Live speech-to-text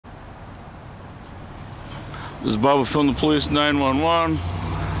This is Bubba from the Police 911.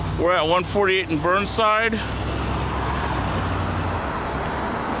 We're at 148 in Burnside.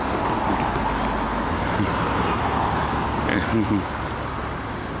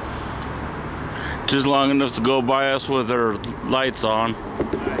 Just long enough to go by us with our lights on.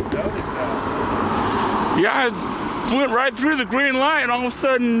 Yeah, I went right through the green light, and all of a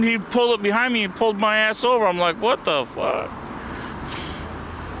sudden he pulled up behind me and pulled my ass over. I'm like, what the fuck?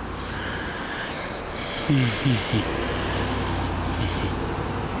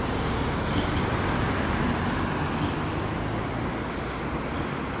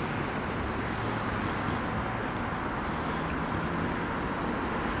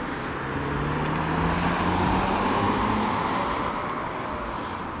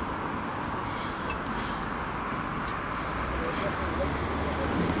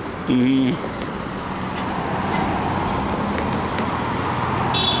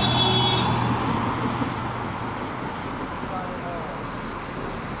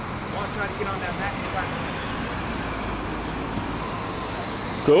 Try to get on that max.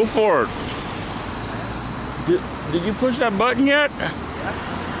 Go for it. Did you push that button yet? Yeah.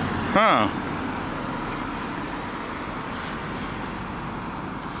 Huh.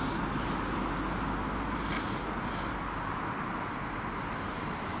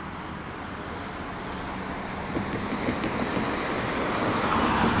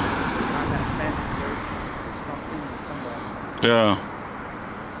 On that fence searching for something or somewhere. Yeah.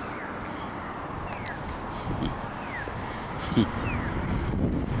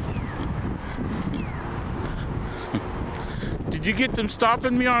 Did you get them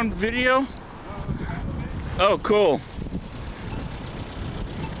stopping me on video? Oh, cool.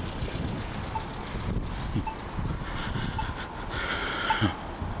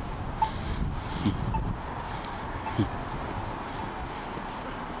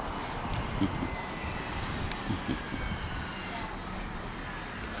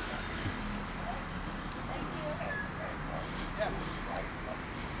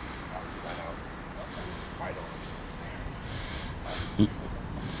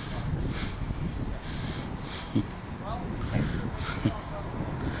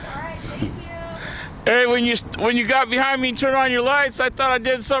 Hey, when you got behind me and turned on your lights, I thought I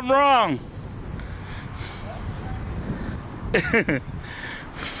did something wrong.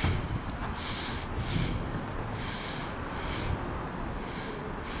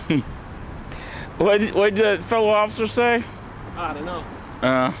 What did that fellow officer say? I don't know.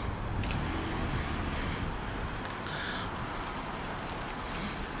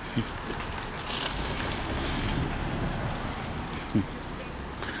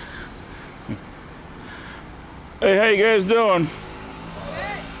 Hey, how you guys doing? Good.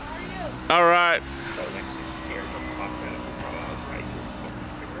 How are you? All right.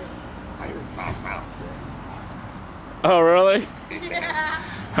 Oh, really? Yeah.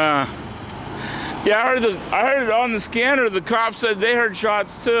 Huh. Yeah, I heard it on the scanner. The cops said they heard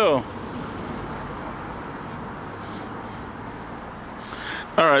shots too.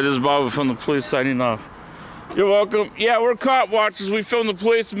 All right, this is Bobby from the police signing off. You're welcome. Yeah, we're cop watchers. We film the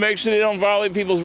police to make sure they don't violate people's